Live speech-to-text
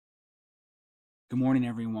Good morning,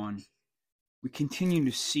 everyone. We continue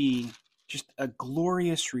to see just a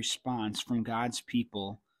glorious response from God's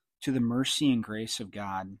people to the mercy and grace of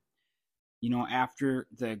God. After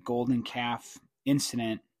the golden calf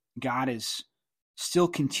incident, God is still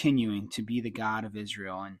continuing to be the God of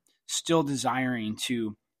Israel and still desiring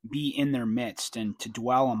to be in their midst and to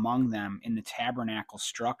dwell among them in the tabernacle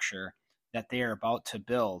structure that they are about to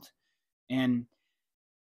build. And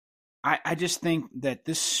I just think that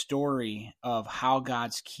this story of how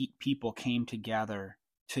God's people came together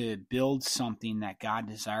to build something that God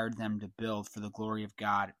desired them to build for the glory of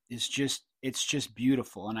God it's just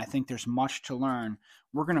beautiful. And I think there's much to learn.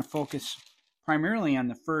 We're going to focus primarily on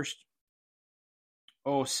the first,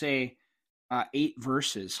 8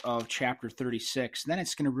 verses of chapter 36. Then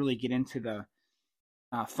it's going to really get into the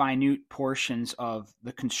minute portions of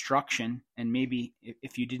the construction. And maybe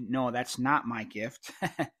if you didn't know, that's not my gift.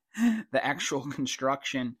 The actual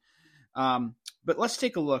construction. But let's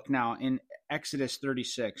take a look now in Exodus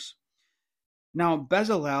 36. Now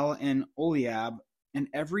Bezalel and Oliab and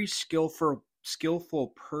every skillful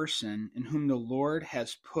person in whom the Lord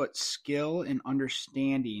has put skill and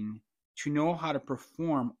understanding to know how to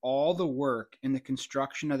perform all the work in the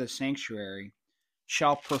construction of the sanctuary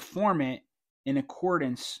shall perform it in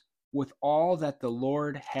accordance with all that the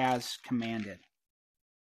Lord has commanded.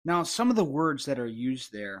 Now, some of the words that are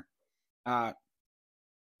used there,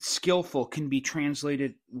 skillful can be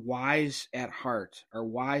translated wise at heart or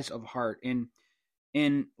wise of heart.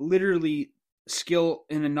 And literally, skill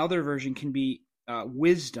in another version can be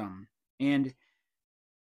wisdom. And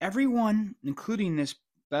everyone, including this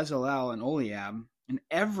Bezalel and Oliab, and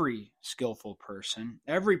every skillful person,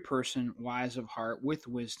 every person wise of heart with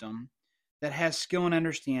wisdom, that has skill and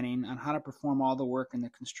understanding on how to perform all the work in the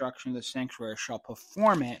construction of the sanctuary shall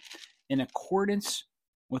perform it in accordance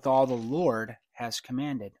with all the Lord has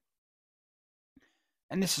commanded.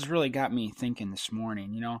 And this has really got me thinking this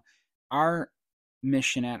morning. Our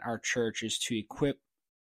mission at our church is to equip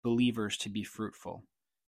believers to be fruitful.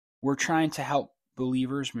 We're trying to help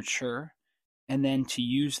believers mature and then to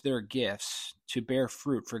use their gifts to bear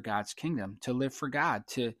fruit for God's kingdom, to live for God,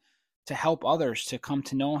 to help others to come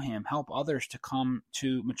to know him, help others to come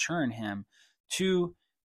to mature in him, to,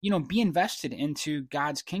 be invested into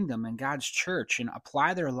God's kingdom and God's church and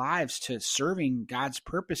apply their lives to serving God's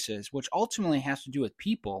purposes, which ultimately has to do with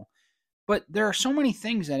people. But there are so many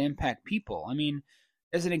things that impact people. I mean,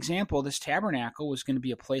 as an example, this tabernacle was going to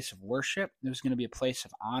be a place of worship. It was going to be a place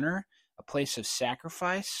of honor, a place of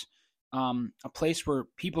sacrifice, a place where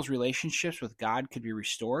people's relationships with God could be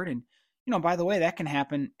restored. And by the way, that can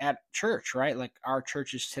happen at church, right? Like our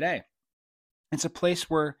churches today. It's a place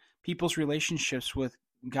where people's relationships with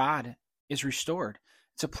God is restored.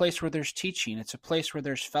 It's a place where there's teaching. It's a place where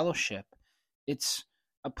there's fellowship. It's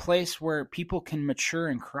a place where people can mature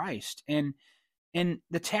in Christ. And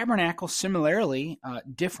the tabernacle, similarly,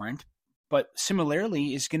 different, but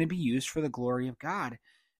similarly is going to be used for the glory of God.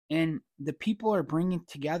 And the people are bringing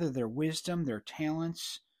together their wisdom, their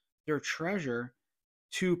talents, their treasure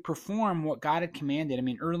to perform what God had commanded. I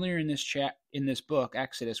mean, earlier in this book,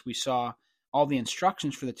 Exodus, we saw all the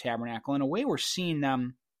instructions for the tabernacle. In a way, we're seeing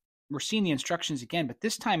the instructions again, but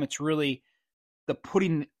this time it's really the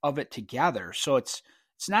putting of it together. So it's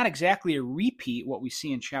not exactly a repeat what we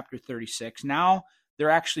see in chapter 36. Now they're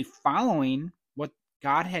actually following what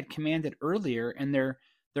God had commanded earlier, and they're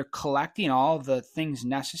collecting all the things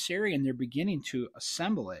necessary, and they're beginning to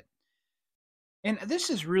assemble it. And this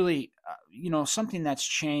is really, something that's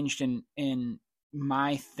changed in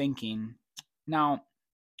my thinking. Now,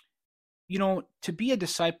 to be a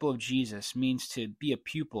disciple of Jesus means to be a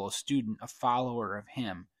pupil, a student, a follower of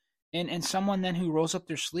him, and someone then who rolls up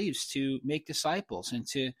their sleeves to make disciples and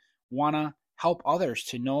to want to help others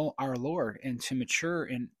to know our Lord and to mature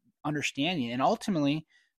in understanding. And ultimately,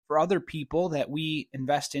 for other people that we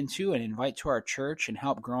invest into and invite to our church and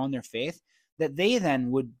help grow in their faith, that they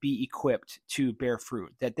then would be equipped to bear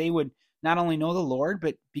fruit, that they would not only know the Lord,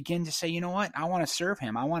 but begin to say, you know what, I want to serve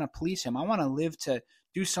him. I want to please him. I want to live to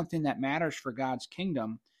do something that matters for God's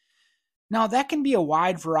kingdom. Now, that can be a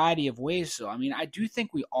wide variety of ways, though. I mean, I do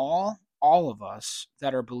think we all of us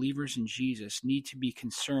that are believers in Jesus need to be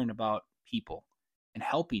concerned about people and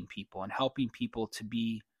helping people to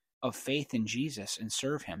be of faith in Jesus and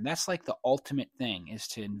serve him. That's like the ultimate thing, is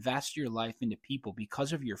to invest your life into people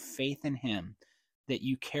because of your faith in him, that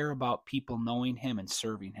you care about people knowing him and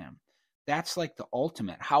serving him. That's like the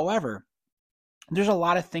ultimate. However, there's a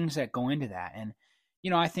lot of things that go into that. And,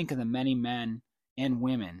 I think of the many men and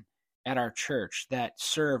women at our church that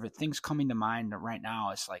serve. Things coming to mind right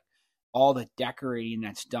now is like all the decorating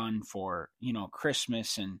that's done for,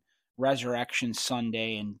 Christmas and Resurrection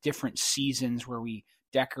Sunday and different seasons where we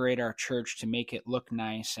decorate our church to make it look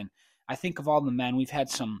nice. And I think of all the men. We've had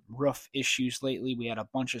some roof issues lately. We had a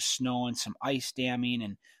bunch of snow and some ice damming,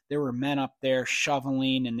 and there were men up there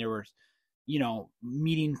shoveling, and there were,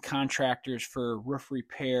 meeting contractors for roof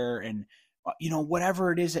repair, and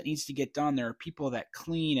whatever it is that needs to get done. There are people that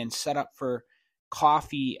clean and set up for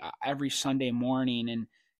coffee every Sunday morning, and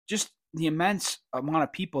just the immense amount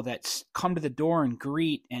of people that come to the door and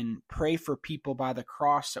greet and pray for people by the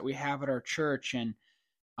cross that we have at our church. And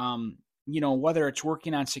whether it's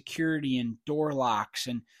working on security and door locks,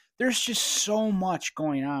 and there's just so much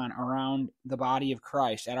going on around the body of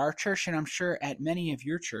Christ at our church, and I'm sure at many of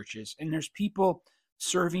your churches. And there's people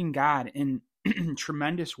serving God in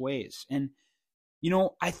tremendous ways. And,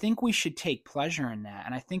 I think we should take pleasure in that.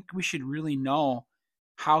 And I think we should really know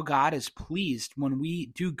how God is pleased when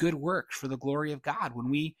we do good works for the glory of God,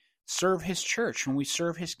 when we serve his church, when we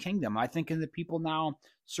serve his kingdom. I think of the people now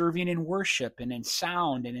serving in worship and in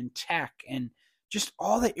sound and in tech and just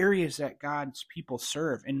all the areas that God's people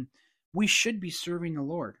serve. And we should be serving the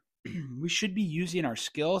Lord. We should be using our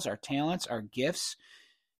skills, our talents, our gifts,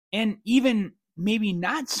 and even maybe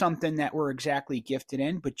not something that we're exactly gifted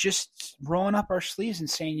in, but just rolling up our sleeves and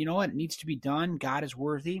saying, you know what, it needs to be done. God is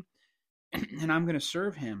worthy, and I'm going to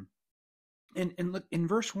serve him. And look, in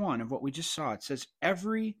verse 1 of what we just saw, it says,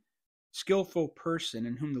 every skillful person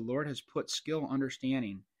in whom the Lord has put skill,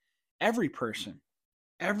 understanding, every person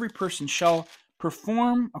shall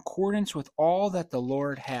perform accordance with all that the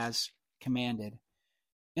Lord has commanded.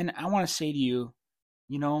 And I want to say to you,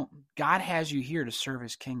 God has you here to serve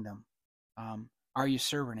his kingdom. Are you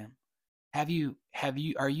serving him?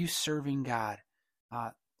 Are you serving God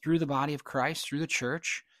through the body of Christ, through the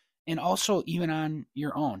church, and also even on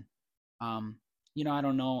your own? I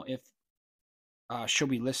don't know if she'll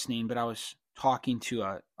be listening, but I was talking to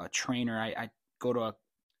a trainer. I go to a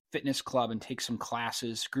fitness club and take some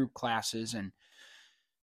classes, group classes, and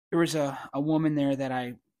there was a woman there that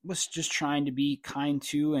I was just trying to be kind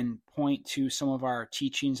to and point to some of our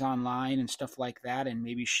teachings online and stuff like that, and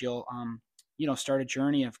maybe she'll start a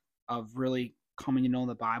journey of really coming to know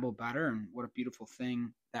the Bible better. And what a beautiful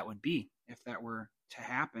thing that would be if that were to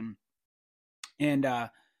happen. And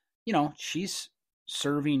she's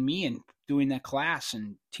serving me and doing that class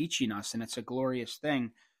and teaching us, and it's a glorious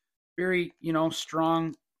thing. Very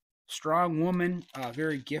strong woman, a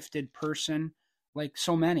very gifted person, like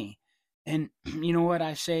so many. And you know what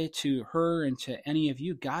I say to her and to any of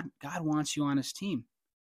you? God wants you on his team.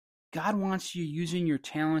 God wants you using your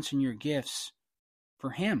talents and your gifts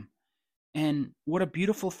for him. And what a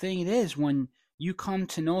beautiful thing it is when you come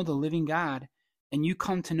to know the living God and you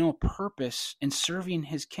come to know purpose in serving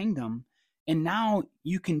his kingdom. And now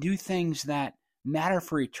you can do things that matter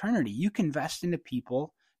for eternity. You can invest into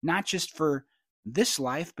people, not just for this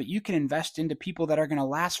life, but you can invest into people that are going to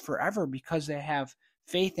last forever because they have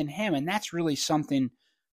faith in him. And that's really something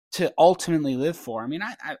to ultimately live for. I mean,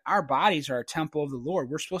 our bodies are a temple of the Lord.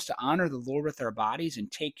 We're supposed to honor the Lord with our bodies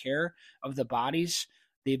and take care of the bodies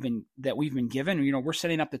that we've been given. We're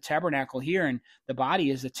setting up the tabernacle here, and the body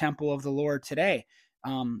is the temple of the Lord today.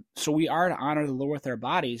 So we are to honor the Lord with our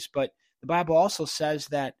bodies. But the Bible also says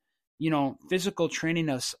that, physical training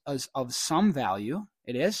is of some value.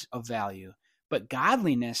 It is of value. But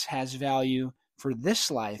godliness has value for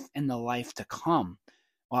this life and the life to come.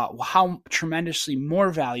 How tremendously more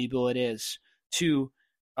valuable it is to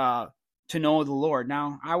know the Lord.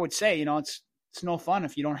 Now, I would say, it's no fun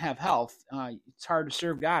if you don't have health. It's hard to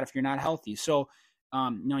serve God if you're not healthy. So,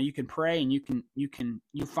 you can pray and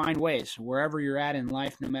you find ways wherever you're at in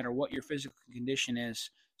life, no matter what your physical condition is,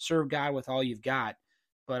 serve God with all you've got.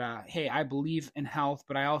 But hey, I believe in health,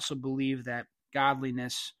 but I also believe that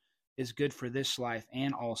godliness is good for this life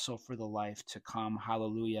and also for the life to come.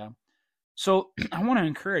 Hallelujah. So I want to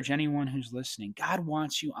encourage anyone who's listening. God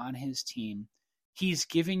wants you on his team. He's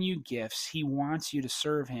giving you gifts. He wants you to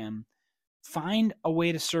serve him. Find a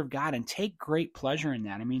way to serve God and take great pleasure in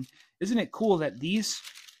that. I mean, isn't it cool that these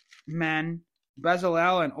men,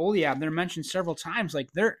 Bezalel and Oholiab, they're mentioned several times, like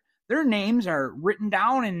their names are written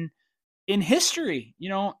down in history,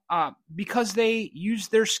 because they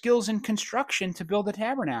used their skills in construction to build a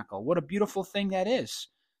tabernacle. What a beautiful thing that is.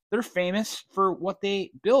 They're famous for what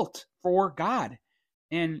they built for God.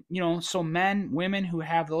 And, so men, women who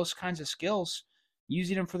have those kinds of skills,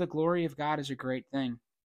 using them for the glory of God is a great thing.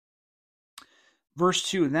 Verse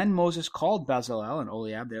 2, then Moses called Bezalel and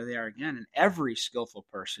Oholiab, there they are again, and every skillful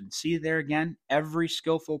person. See there again, every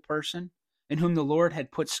skillful person in whom the Lord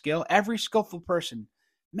had put skill. Every skillful person.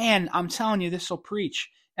 Man, I'm telling you, this will preach.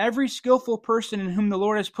 Every skillful person in whom the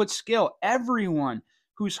Lord has put skill. Everyone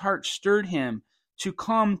whose heart stirred him to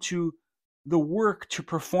come to the work to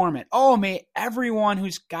perform it. Oh, may everyone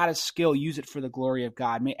who's got a skill use it for the glory of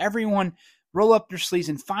God. May everyone roll up their sleeves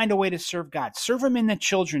and find a way to serve God. Serve him in the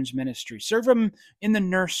children's ministry. Serve him in the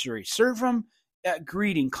nursery. Serve him at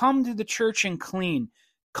greeting. Come to the church and clean.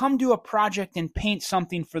 Come do a project and paint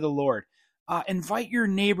something for the Lord. Invite your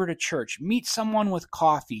neighbor to church. Meet someone with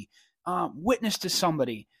coffee. Witness to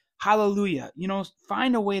somebody. Hallelujah.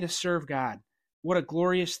 Find a way to serve God. What a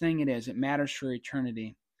glorious thing it is. It matters for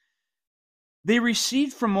eternity. They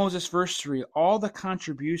received from Moses, verse 3, all the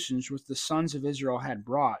contributions which the sons of Israel had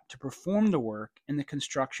brought to perform the work in the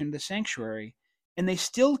construction of the sanctuary, and they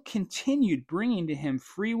still continued bringing to him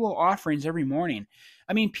free will offerings every morning.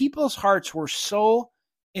 I mean, people's hearts were so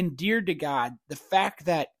endeared to God, the fact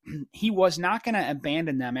that he was not going to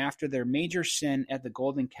abandon them after their major sin at the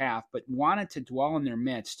golden calf, but wanted to dwell in their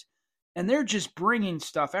midst. And they're just bringing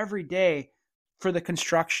stuff every day for the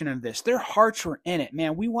construction of this. Their hearts were in it.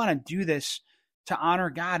 Man, we want to do this to honor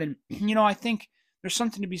God. And, I think there's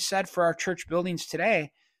something to be said for our church buildings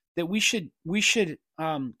today, that we should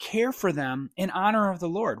care for them in honor of the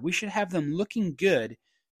Lord. We should have them looking good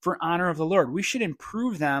for honor of the Lord. We should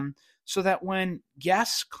improve them so that when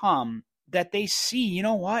guests come, that they see,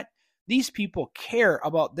 these people care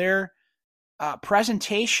about their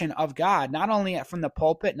presentation of God, not only from the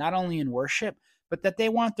pulpit, not only in worship, but that they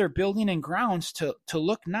want their building and grounds to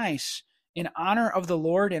look nice in honor of the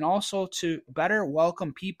Lord, and also to better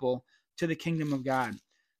welcome people to the kingdom of God.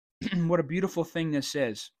 What a beautiful thing this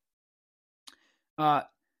is.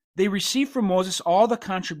 They received from Moses all the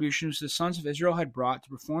contributions the sons of Israel had brought to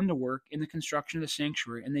perform the work in the construction of the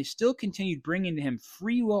sanctuary, and they still continued bringing to him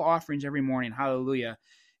free will offerings every morning. Hallelujah.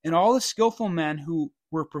 And all the skillful men who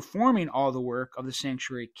were performing all the work of the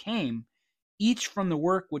sanctuary came, each from the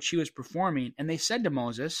work which he was performing, and they said to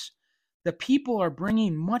Moses, the people are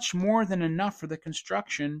bringing much more than enough for the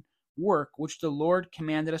construction work which the Lord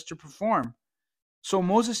commanded us to perform. So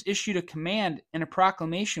Moses issued a command, and a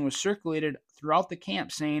proclamation was circulated throughout the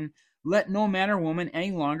camp, saying, let no man or woman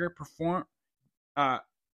any longer perform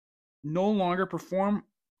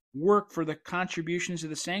work for the contributions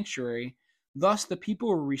of the sanctuary. Thus the people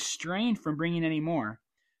were restrained from bringing any more,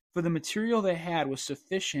 for the material they had was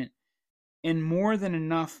sufficient and more than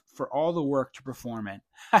enough for all the work to perform it.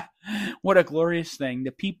 What a glorious thing.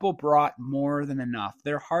 The people brought more than enough.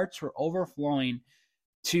 Their hearts were overflowing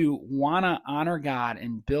to want to honor God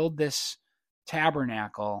and build this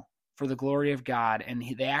tabernacle for the glory of God, and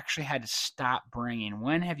they actually had to stop bringing.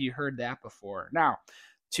 When have you heard that before? Now,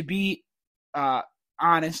 to be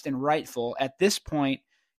honest and rightful, at this point,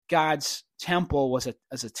 God's temple was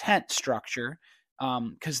a tent structure,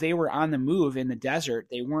 because they were on the move in the desert.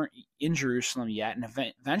 They weren't in Jerusalem yet,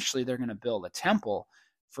 and eventually they're going to build a temple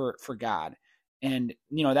for God. And,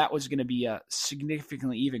 that was going to be a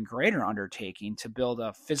significantly even greater undertaking to build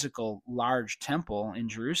a physical large temple in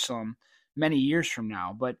Jerusalem many years from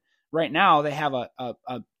now. But right now they have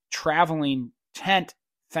a traveling tent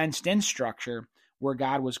fenced in structure where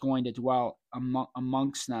God was going to dwell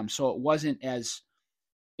amongst them. So it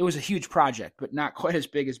was a huge project, but not quite as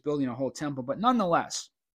big as building a whole temple. But nonetheless,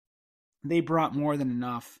 they brought more than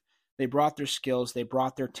enough. They brought their skills. They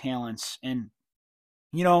brought their talents. And,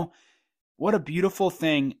 what a beautiful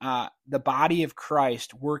thing, the body of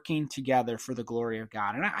Christ working together for the glory of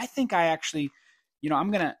God. And I think I actually, I'm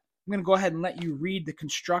going to go ahead and let you read the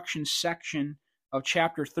construction section of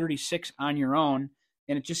chapter 36 on your own.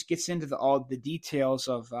 And it just gets into all the details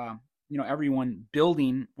of, everyone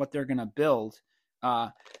building what they're going to build.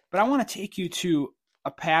 But I want to take you to a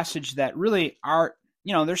passage that really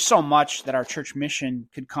there's so much that our church mission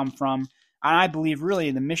could come from. And I believe really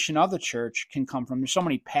the mission of the church can come from. There's so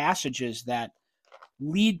many passages that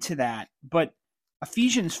lead to that. But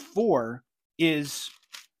Ephesians 4 is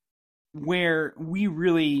where we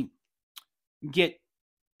really get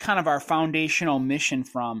kind of our foundational mission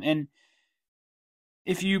from. And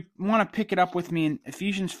if you want to pick it up with me in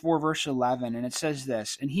Ephesians 4, verse 11, and it says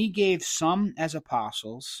this, and he gave some as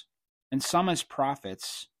apostles, and some as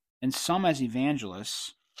prophets, and some as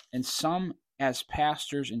evangelists, and some as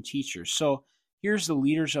pastors and teachers. So here's the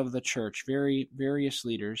leaders of the church, various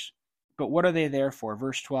leaders. But what are they there for?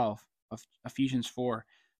 Verse 12 of Ephesians 4.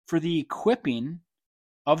 For the equipping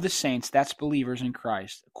of the saints, that's believers in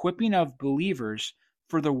Christ, equipping of believers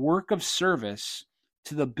for the work of service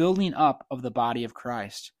to the building up of the body of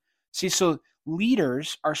Christ. See, so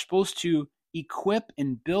leaders are supposed to equip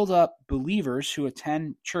and build up believers who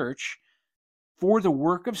attend church for the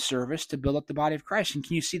work of service to build up the body of Christ. And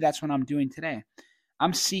can you see that's what I'm doing today?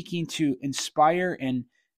 I'm seeking to inspire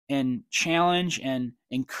and challenge and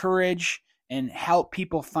encourage and help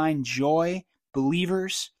people find joy,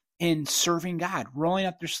 believers, in serving God, rolling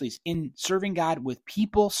up their sleeves, in serving God with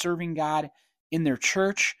people, serving God in their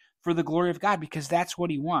church for the glory of God, because that's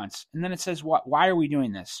what he wants. And then it says, why are we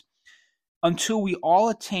doing this? Until we all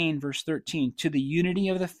attain, verse 13, to the unity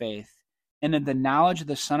of the faith and of the knowledge of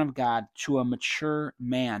the Son of God, to a mature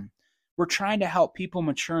man. We're trying to help people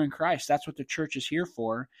mature in Christ. That's what the church is here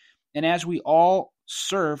for. And as we all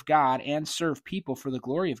serve God and serve people for the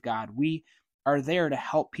glory of God, we are there to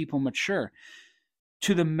help people mature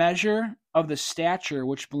to the measure of the stature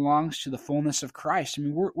which belongs to the fullness of Christ. I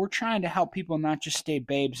mean, we're trying to help people not just stay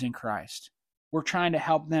babes in Christ. We're trying to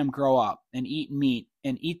help them grow up and eat meat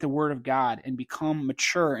and eat the Word of God and become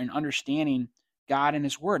mature in understanding God and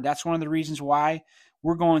His Word. That's one of the reasons why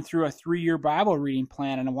we're going through a 3-year Bible reading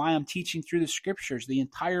plan and why I'm teaching through the Scriptures, the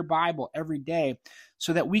entire Bible every day,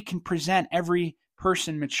 so that we can present every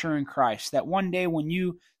person mature in Christ. That one day when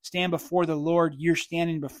you stand before the Lord, you're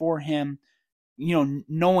standing before Him,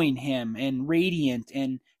 knowing Him and radiant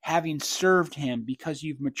and having served Him because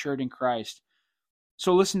you've matured in Christ.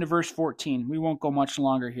 So listen to verse 14. We won't go much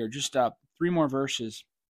longer here, just 3 more verses.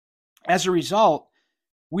 As a result,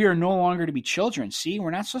 we are no longer to be children. See, we're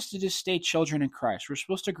not supposed to just stay children in Christ. We're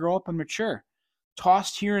supposed to grow up and mature,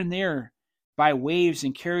 tossed here and there by waves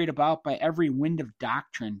and carried about by every wind of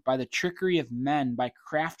doctrine, by the trickery of men, by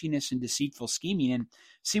craftiness and deceitful scheming. And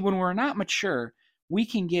see, when we're not mature, we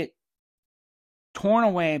can get torn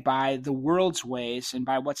away by the world's ways and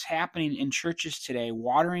by what's happening in churches today,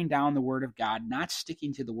 watering down the Word of God, not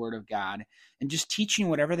sticking to the Word of God, and just teaching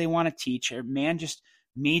whatever they want to teach, or man just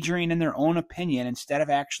majoring in their own opinion instead of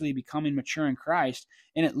actually becoming mature in Christ.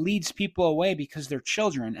 And it leads people away because they're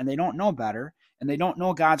children and they don't know better and they don't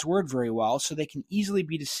know God's Word very well, so they can easily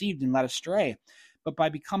be deceived and led astray. But by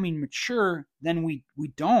becoming mature, then we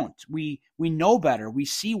don't. We know better. We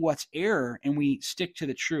see what's error and we stick to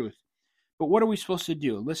the truth. But what are we supposed to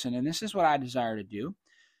do? Listen, and this is what I desire to do,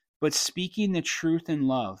 but speaking the truth in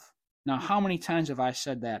love. Now, how many times have I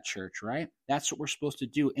said that, church, right? That's what we're supposed to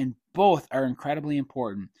do, and both are incredibly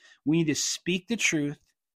important. We need to speak the truth,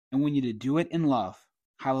 and we need to do it in love.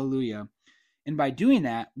 Hallelujah. And by doing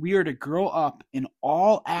that, we are to grow up in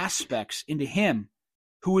all aspects into Him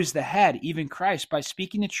who is the head, even Christ. By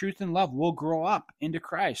speaking the truth in love, we'll grow up into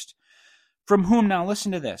Christ. From whom, now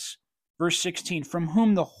listen to this, verse 16, from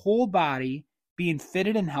whom the whole body being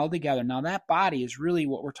fitted and held together. Now that body is really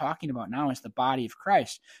what we're talking about now, is the body of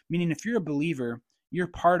Christ. Meaning if you're a believer, you're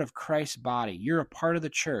part of Christ's body. You're a part of the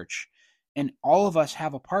church. And all of us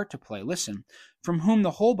have a part to play. Listen, from whom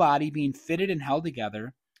the whole body being fitted and held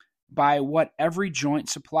together by what every joint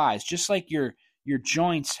supplies. Just like your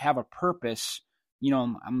joints have a purpose.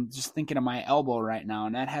 I'm just thinking of my elbow right now,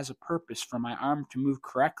 and that has a purpose for my arm to move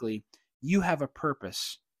correctly. You have a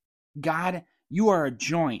purpose. God, you are a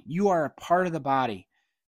joint. You are a part of the body.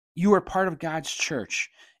 You are part of God's church.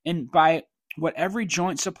 And by what every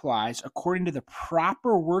joint supplies, according to the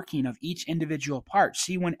proper working of each individual part.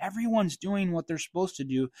 See, when everyone's doing what they're supposed to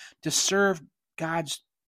do to serve God's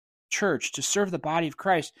church, to serve the body of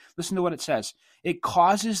Christ, listen to what it says. It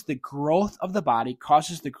causes the growth of the body,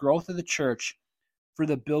 causes the growth of the church for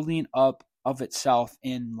the building up of itself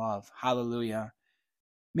in love. Hallelujah.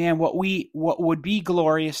 Man, what would be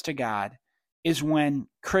glorious to God is when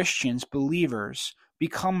Christians, believers,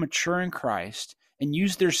 become mature in Christ and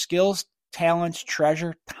use their skills, talents,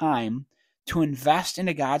 treasure, time to invest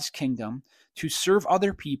into God's kingdom, to serve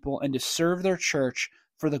other people, and to serve their church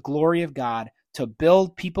for the glory of God, to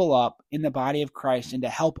build people up in the body of Christ and to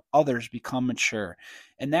help others become mature.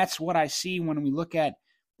 And that's what I see when we look at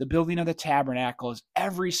the building of the tabernacle. Is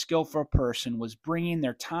every skillful person was bringing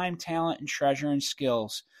their time, talent, and treasure and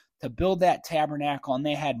skills to build that tabernacle, and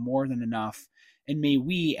they had more than enough. And may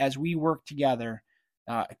we, as we work together,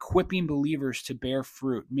 equipping believers to bear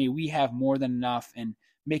fruit, may we have more than enough and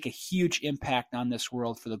make a huge impact on this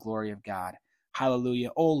world for the glory of God. Hallelujah.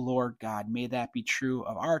 Oh Lord God, may that be true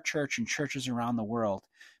of our church and churches around the world.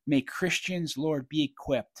 May Christians, Lord, be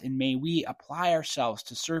equipped, and may we apply ourselves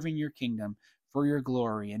to serving your kingdom for your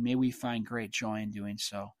glory, and may we find great joy in doing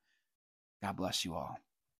so. God bless you all.